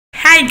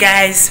Hi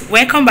guys,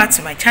 welcome back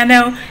to my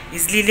channel.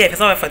 It's Lily. If it's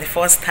not for the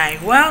first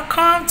time,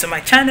 welcome to my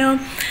channel.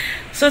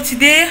 So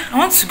today I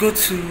want to go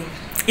to,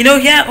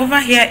 over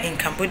here in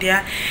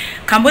Cambodia.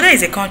 Cambodia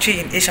is a country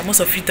in Asia,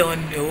 most of you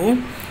don't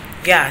know.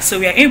 Yeah, so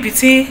we are in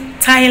between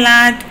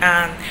Thailand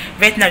and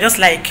Vietnam, just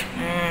like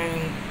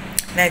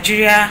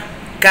Nigeria,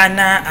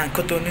 Ghana and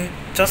Cotonou,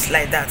 just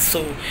like that.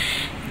 So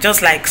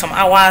just like some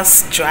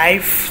hours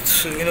drive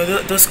to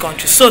those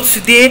countries. So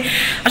today I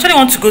actually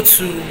want to go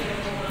to,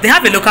 they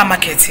have a local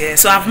market here,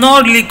 so I've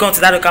not really gone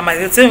to that local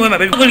market. Same when my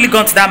baby really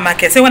gone to that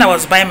market. Say when I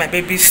was buying my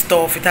baby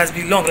stuff, it has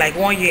been long, like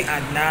 1 year,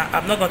 and now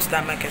I've not gone to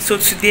that market. So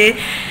today,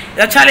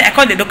 actually, I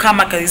call it the local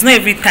market. It's not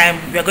every time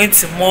we are going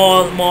to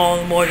mall.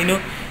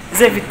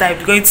 It's every time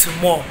we're going to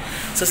mall.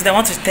 So today I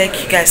want to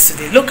take you guys to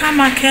the local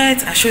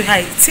market and show you how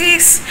it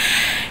is.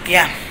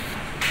 Yeah,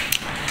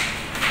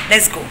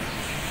 let's go.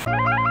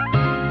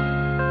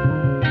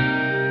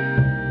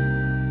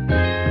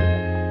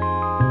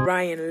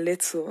 Ryan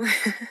Little.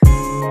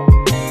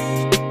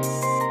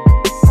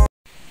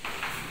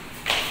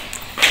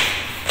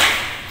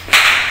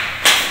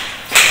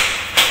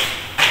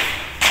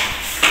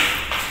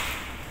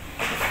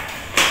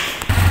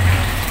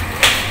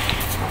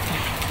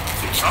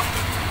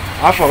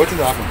 Alpha, what is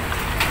the Alpha?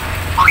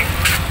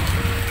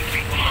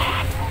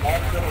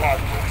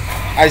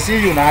 I see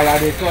you now,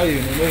 they call you, you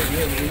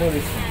know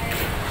this one.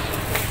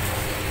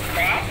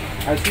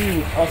 I see you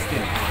with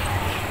Austin.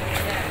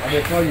 And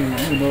they call you, you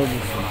know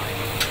this one.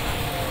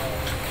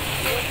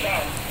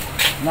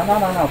 No,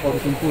 for the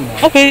simple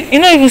now. Okay, you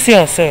don't even see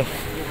yourself.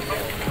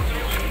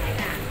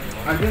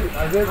 I did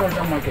go to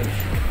the market.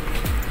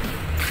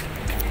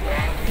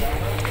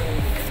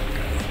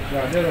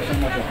 Yeah, I did go to the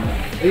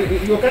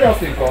market. You carry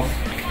Austin come?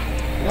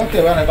 You don't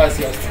care when I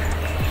see Austin.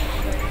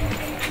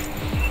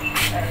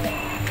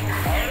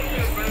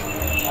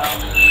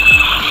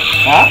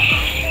 Huh?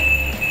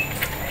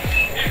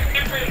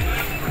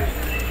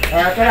 I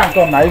can't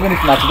come now, even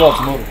if not today or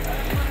tomorrow.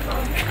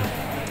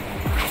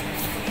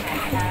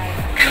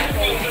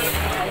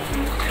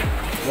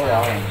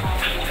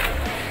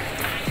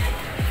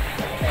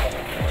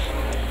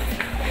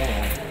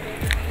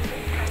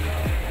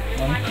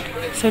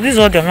 So this is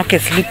what the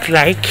markets look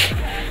like.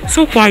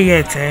 So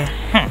quiet,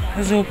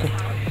 it's okay.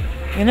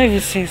 You know, you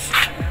see.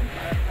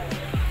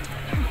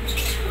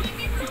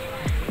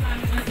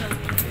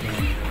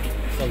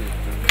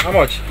 How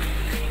much?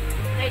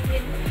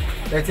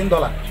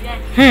 $18.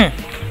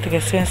 It's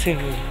expensive.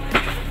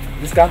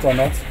 Discount or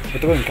not?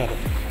 But go in card.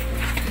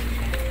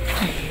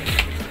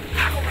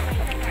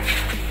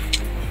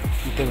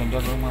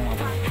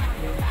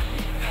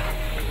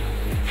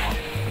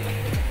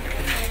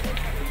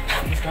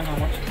 Discount how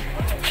much?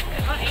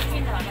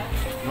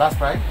 Last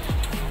price?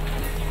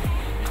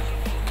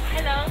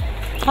 Hello.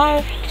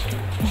 Hi.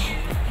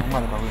 I'm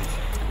mad about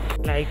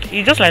it. Like,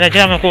 it's just like that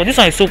German code. This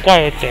one is so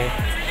quiet.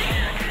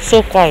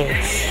 So quiet.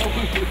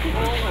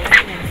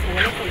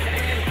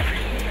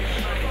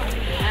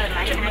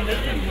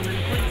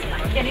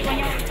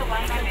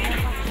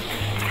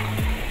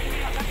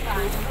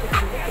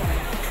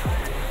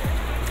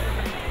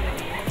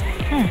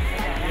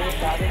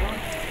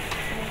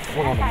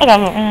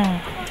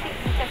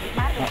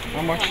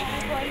 How much?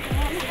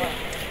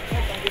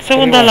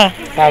 $7. $1,000.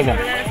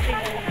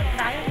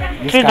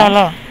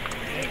 $3.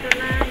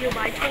 You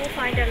buy two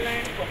 $5.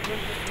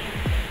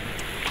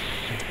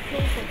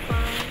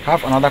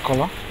 Have another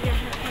color?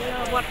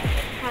 What?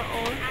 How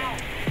old?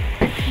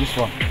 This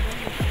one.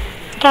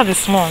 That is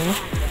small.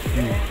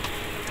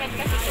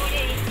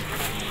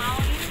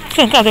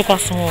 That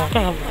is small.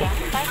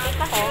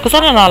 Because I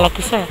don't know, like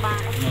you said.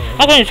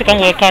 I'm going to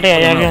come carry a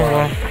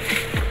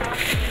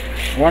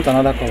Want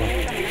another color?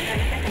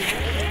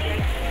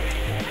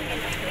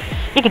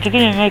 You could give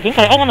me making.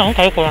 I want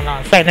to go on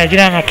outside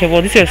Nigerian market,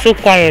 but this is so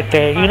quiet.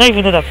 You don't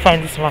even know that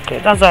find this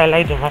market. That's why I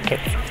like the market.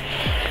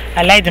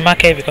 I like the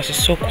market because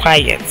it's so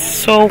quiet.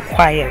 So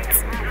quiet.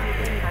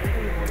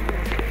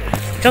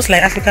 Just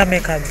like African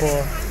makeup,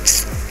 but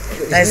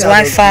there's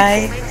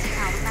Wi-Fi.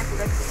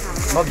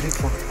 Not big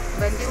one.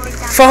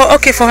 For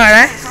her,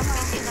 right?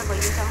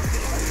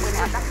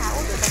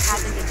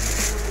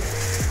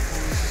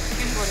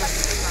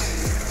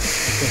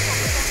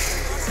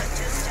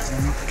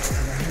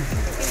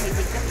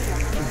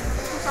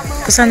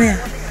 Kusania.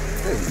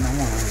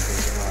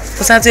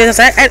 Kusania,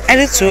 I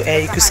need to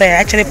you could say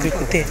actually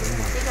put it.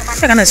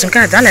 I can't assume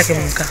that I like him.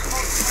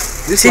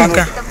 This one.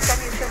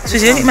 So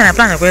you man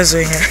plan to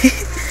here.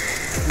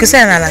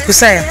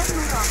 Kusaya.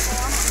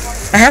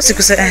 I have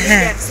to say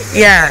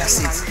yeah.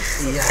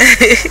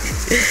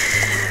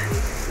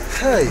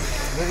 Hey,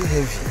 very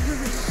heavy.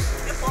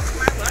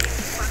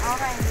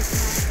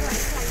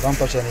 Don't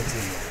touch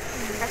anything.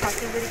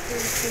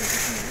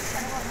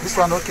 This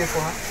one okay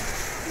for her?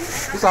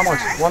 This how much?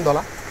 $1? $3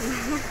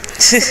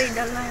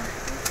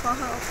 for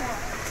her.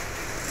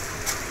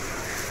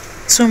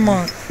 2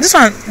 months. This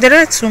one, there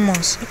are 2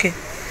 months. Okay.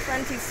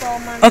 24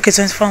 months. Okay,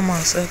 24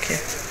 months. Okay.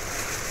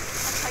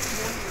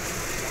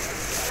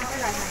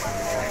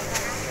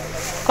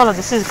 color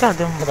this is card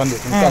them. Kan do.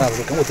 Kan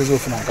have kan wote zo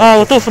funa. Ah,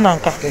 wote funa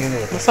nka.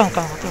 The sun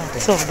kan wote.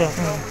 So there.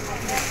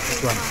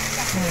 This one.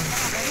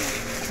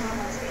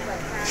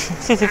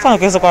 See, if you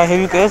get so quite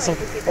heavy girls.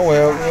 Oh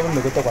well, we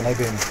no go talk on I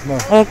ben. No.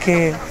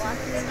 Okay.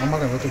 I'm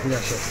going to take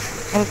a shot.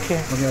 Okay.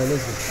 Okay,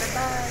 let's go.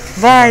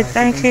 Bye,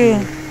 thank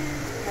you.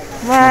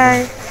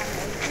 Bye.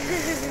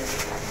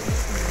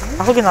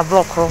 I'm hooking a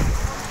block room.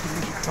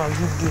 Oh,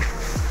 you do.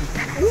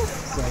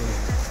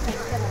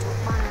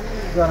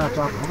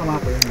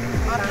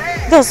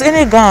 There's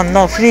any gun?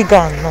 No, free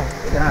gun, no.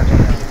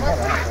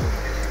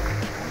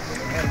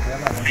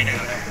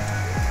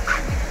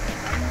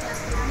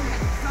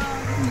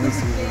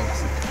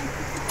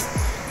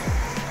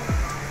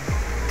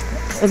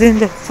 I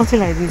didn't something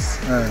like this.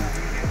 I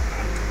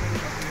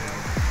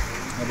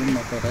didn't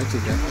know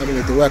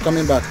that. We are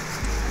coming back.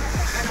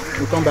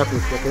 We'll come back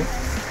with okay.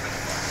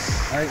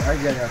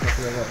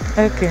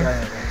 Okay.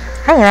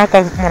 How will I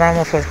come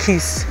for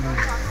kiss?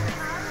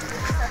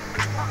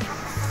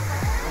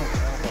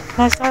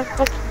 Nice.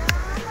 For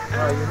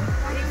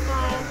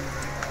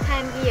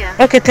 10 years.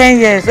 Okay, 10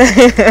 years.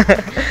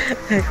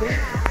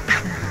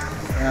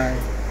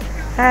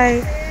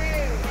 Hi.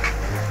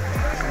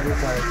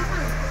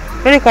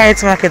 Very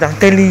quiet market, I'm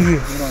telling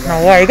you.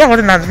 Now why? You got what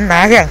na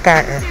here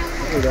car.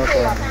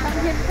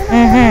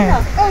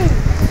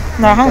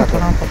 Now how to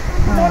now?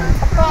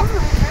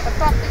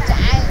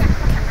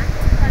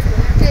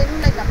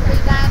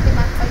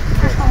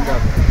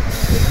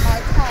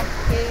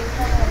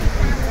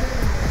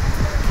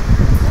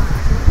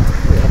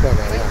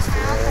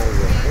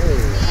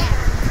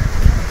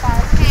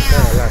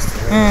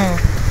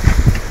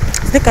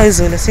 This guy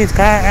is only see it.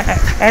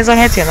 I don't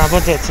have any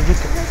budget.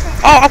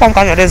 Oh, I can't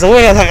carry this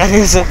away.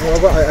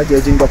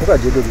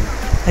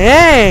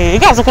 Hey, you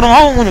guys are going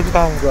to go.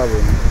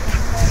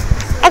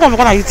 I don't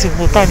know if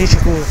you're going to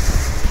go.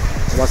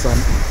 What's on?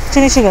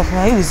 Finish it off.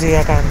 I use it.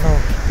 I can't know.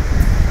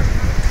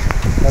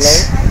 Hello?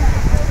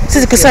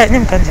 See, because I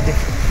didn't come today.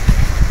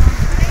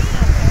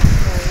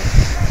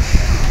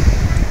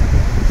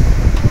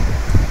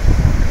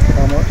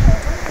 How much?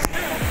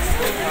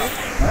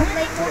 Huh?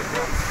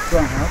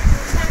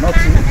 2.5? Not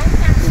 $2.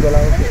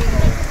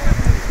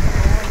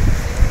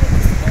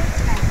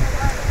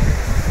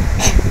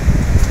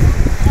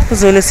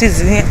 Zole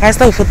season. I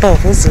start for top.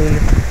 Zole.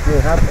 You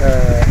have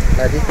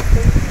like it.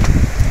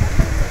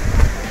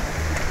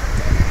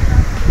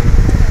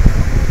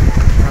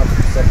 Have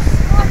sex.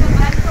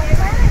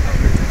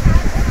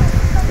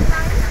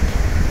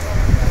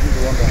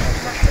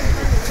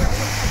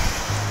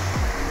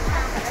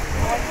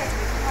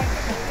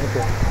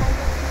 Okay.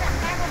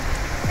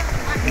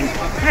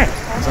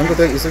 So I'm going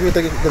to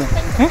take it.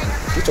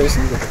 Which choice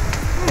you got?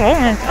 Oh,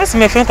 that's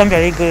my friend come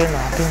very good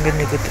now. Don't get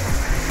me good.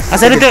 I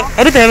said, I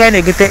don't have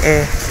any good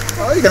air.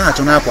 Oh, you can have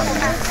one.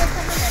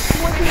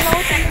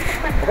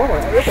 Oh,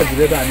 what did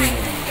you do? I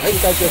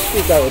can't just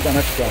speak out with the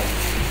next guy.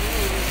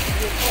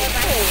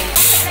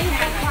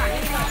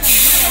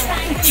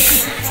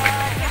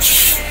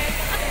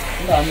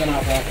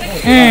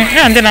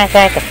 And then I'll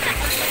walk up.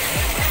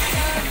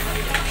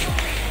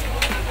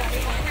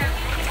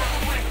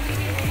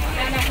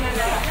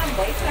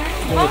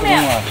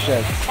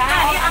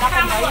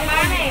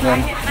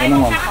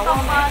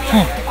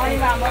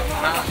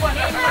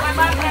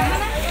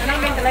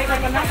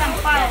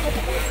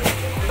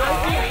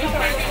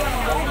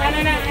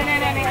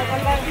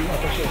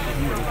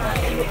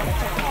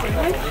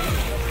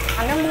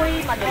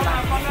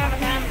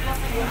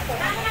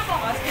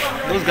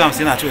 Those gums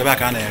in actually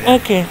back on there.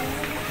 Okay.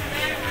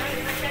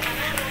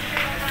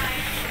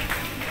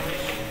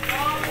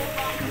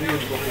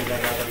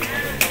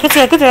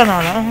 Good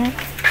now.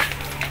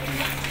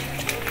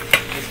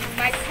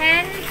 My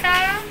center.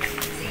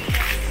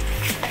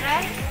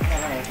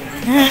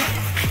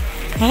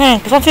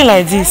 Something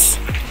like this.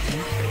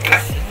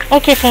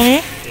 Okay for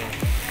me?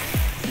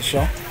 You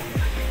sure?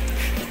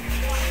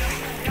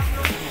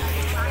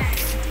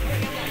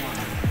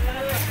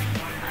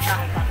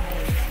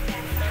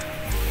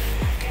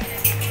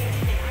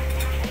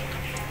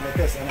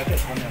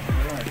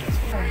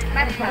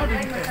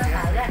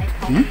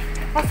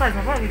 What size?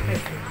 What is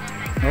it?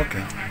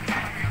 Okay.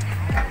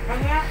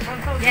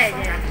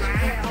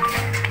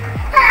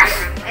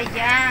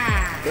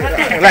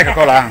 Yeah. Like a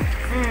color.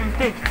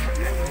 Take.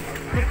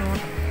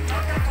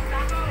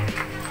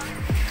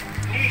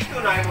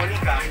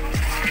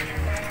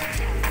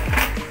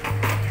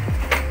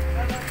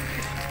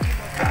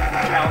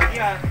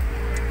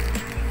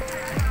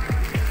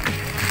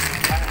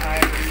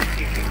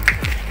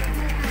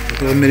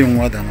 Todo meio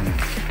moda, não.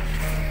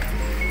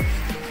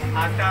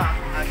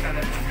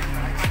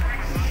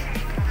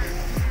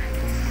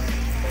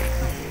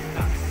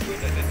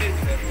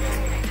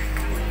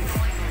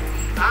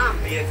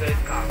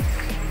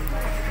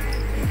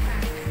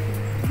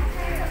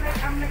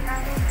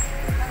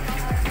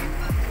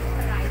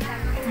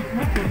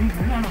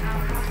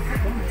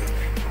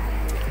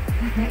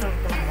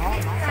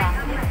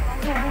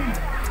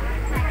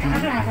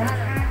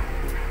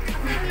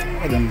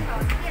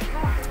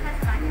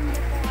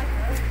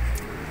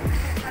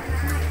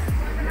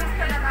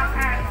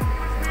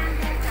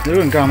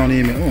 Seru nke anọ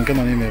n'ime, nke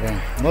nọ n'ime ebe a.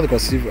 Not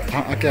because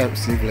aka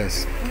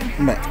sleeveless.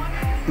 Mba.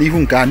 N'ihu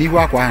nke a, n'ihu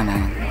akwa ha na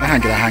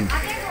ahangịrị ahangị.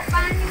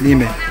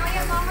 N'ime.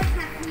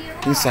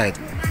 Inside.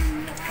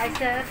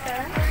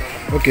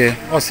 Okay,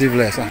 all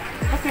sleeveless.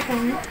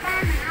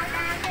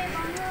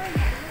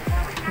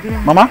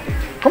 Mama,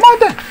 come out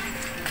there.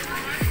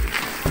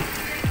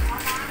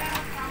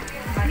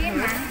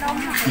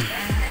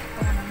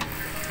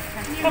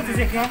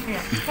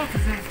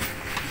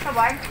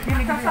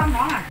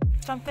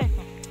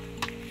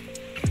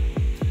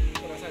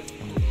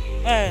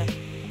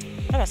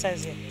 What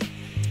size here?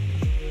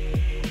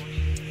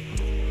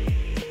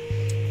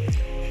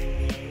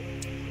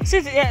 See,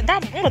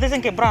 that one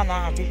doesn't get brown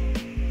now, happy.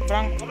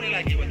 Brown.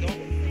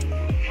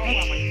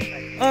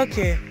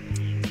 Okay.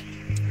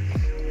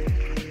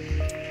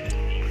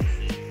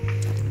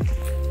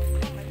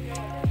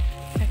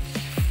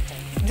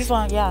 This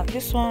one, yeah,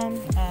 this one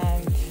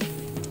and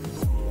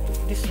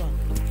this one.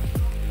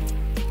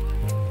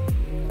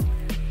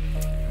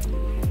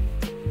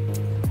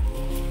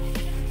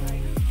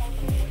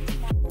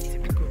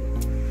 Typical.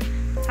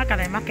 How can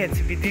a market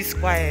be this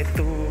quiet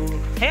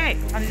too? Hey,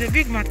 and it's a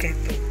big market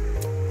too.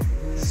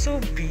 So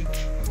big.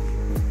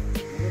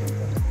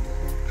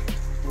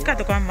 Look at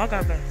the one, okay.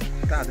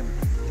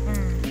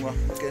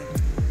 Okay.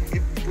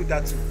 Put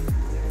that too.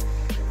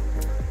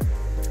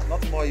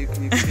 Not more, you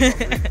can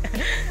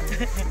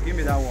give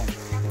me that one.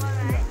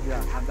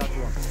 Yeah, and that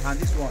one. And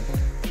this one.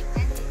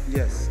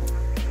 Yes.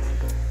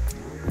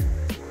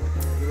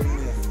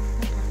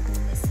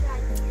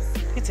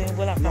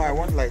 No, I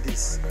want like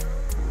this.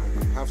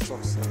 Have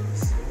socks like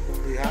this.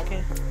 Do you have?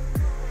 Okay.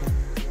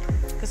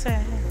 Because I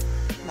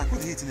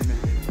put heat in the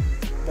middle.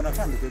 But I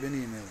found the baby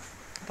in there.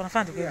 But I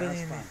found the baby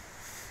in there.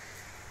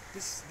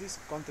 This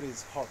country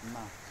is hot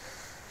now.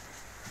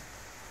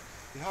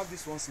 You have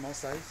this one small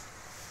size.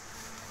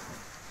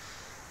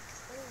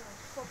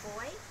 For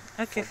boy?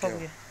 Okay, for you.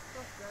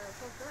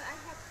 For girl, I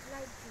have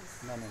like this.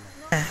 No.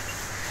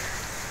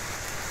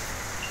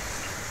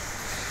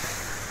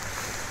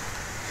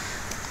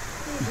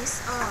 This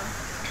on.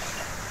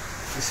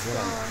 This is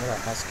what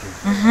I'm asking.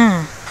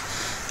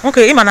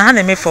 Okay, I'm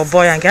gonna make for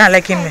boy and I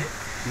like him.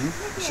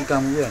 She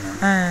can wear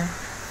now.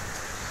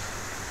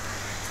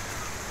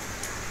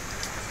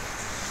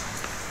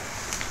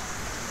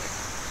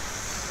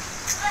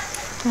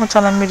 I'm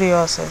trying to mirror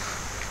yourself.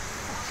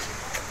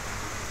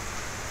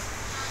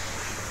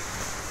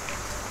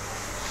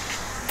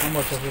 How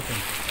much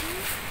everything?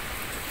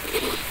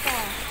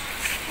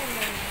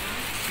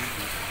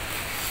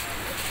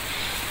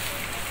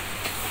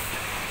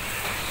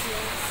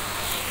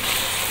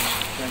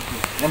 Thank you.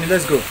 Mommy,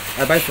 let's go.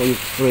 I buy for you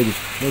already.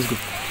 Let's go.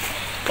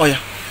 Oh yeah.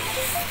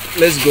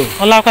 Let's go.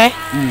 Hola, okay?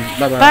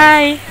 Bye bye.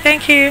 Bye.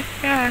 Thank you.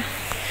 Yeah.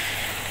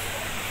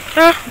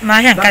 Oh, nah,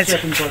 yeah, guys.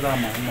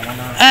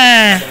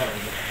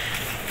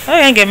 Oh,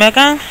 yeah, get me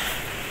again.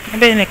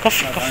 Maybe in a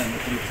coffee.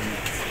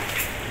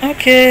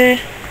 Okay.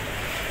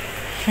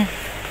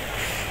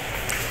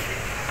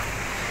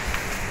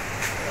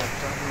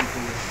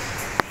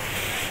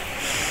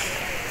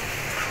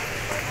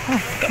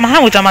 My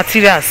hand with the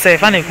material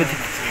safe. I good.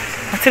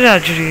 Material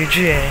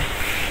jury.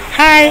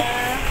 Hi.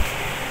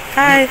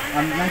 Hi.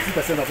 I'm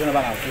 90% of them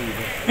are free.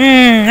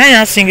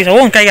 I sing it. I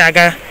won't get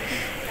yaga.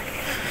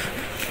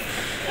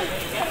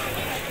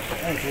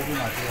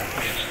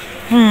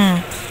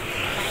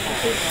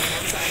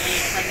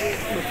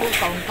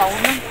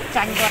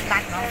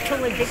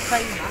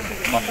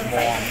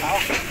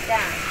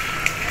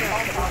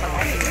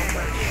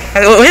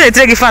 We're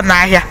taking fun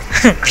now here.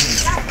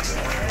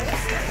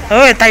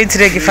 Oh, time to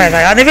take fun.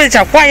 I never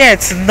just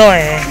quiet. No.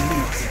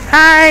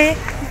 Hi.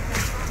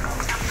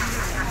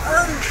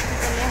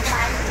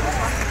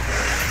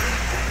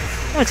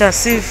 Oh, just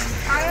see.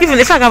 Even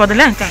if I got the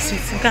land, can see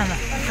it. Can I?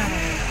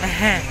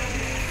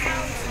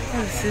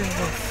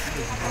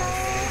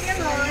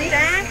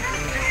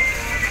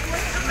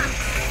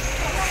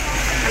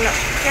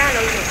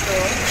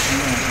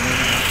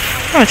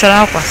 Không cho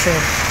nó quả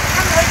sườn.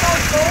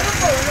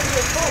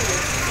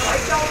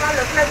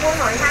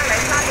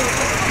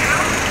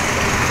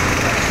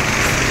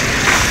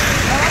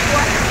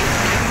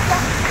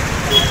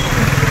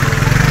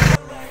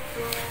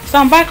 So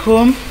I'm back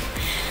home,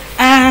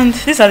 and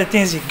these are the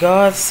things we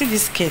got. See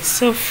this cake,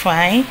 so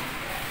fine.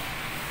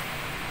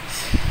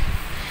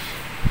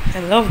 I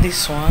love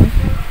this one.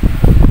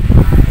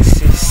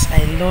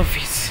 I love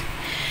it.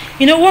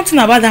 You know, one thing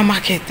about that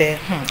market there,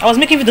 I was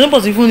making videos, nobody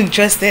was even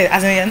interested.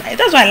 As in,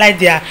 that's why I like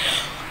their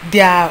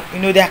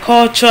their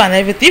culture and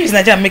everything. If it's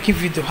Nigeria, I'm making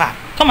video,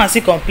 come and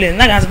see complain.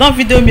 Like I said, don't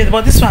video me,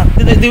 but this one,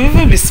 they will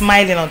even be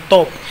smiling on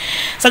top.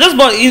 So I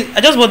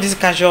just bought these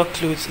casual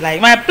clothes.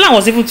 Like my plan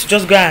was even to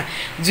just go and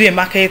do a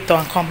market tour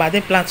and come back. I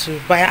didn't plan to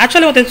buy. I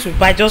actually wanted to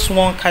buy just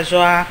one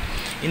casual,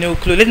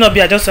 clothes. Let not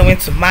be I just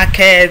went to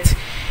market.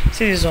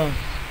 See this one.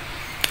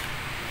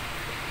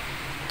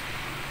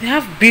 They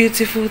have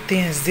beautiful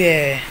things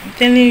there. I'm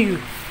telling you,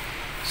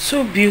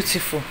 so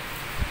beautiful.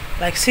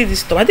 Like, see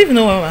this top. I didn't even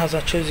know when my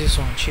husband chose this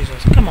one.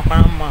 Jesus, come on,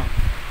 man.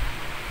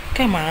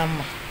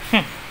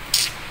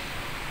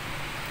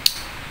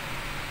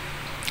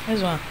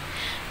 This one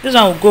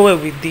will go well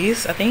with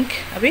this, I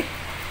think. Abi?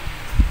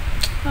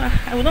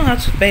 I don't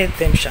have to pay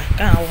them, sha.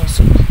 Can't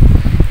also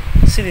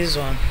see this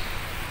one.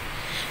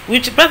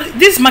 Which probably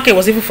this market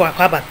was even for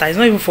Akwabata, it's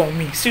not even for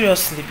me,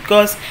 seriously,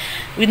 because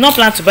we did not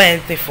plan to buy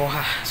anything for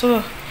her.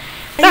 So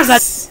that's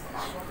that.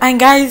 And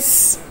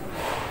guys,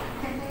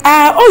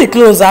 all the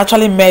clothes are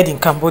actually made in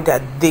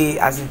Cambodia.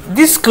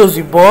 These clothes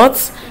we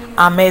bought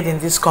are made in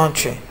this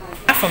country.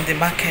 From the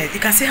market, you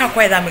can see how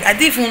quiet that makes. I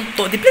didn't even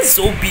thought the place is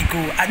so big.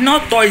 I did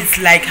not thought it's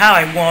like how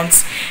I want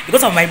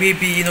because of my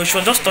baby. You know, she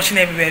was just touching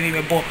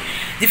everywhere. But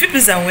the few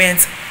places I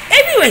went,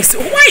 everywhere.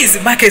 So why is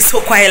the market so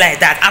quiet like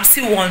that? I'm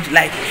still wondering.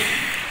 Like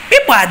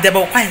people are there,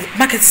 but quiet.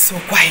 Market is so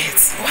quiet.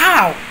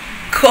 Wow,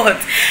 God,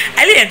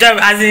 I really enjoyed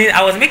it. As in,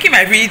 I was making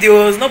my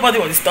videos. Nobody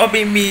was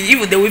disturbing me.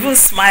 Even they would even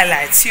smile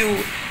at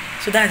you.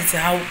 So that is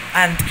how.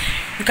 And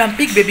you can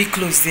pick baby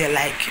clothes there,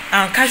 like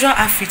casual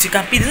outfits. You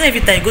can pick. It's not every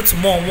time you go to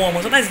more.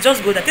 Sometimes you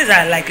just go there. Things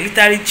are like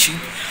literally cheap.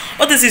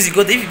 All these things you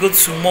go there, if you go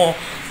to more,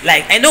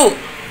 like I know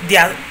they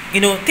are,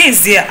 you know,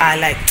 things there are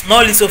like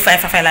not little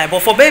five like,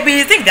 but for baby,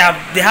 I think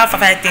they have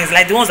five things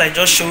like the ones I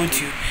just showed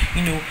you.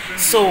 You know,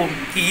 so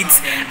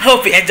I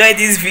hope you enjoyed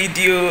this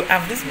video.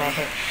 This is my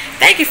hair.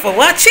 Thank you for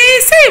watching.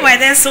 See you in my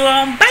next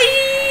one. Bye.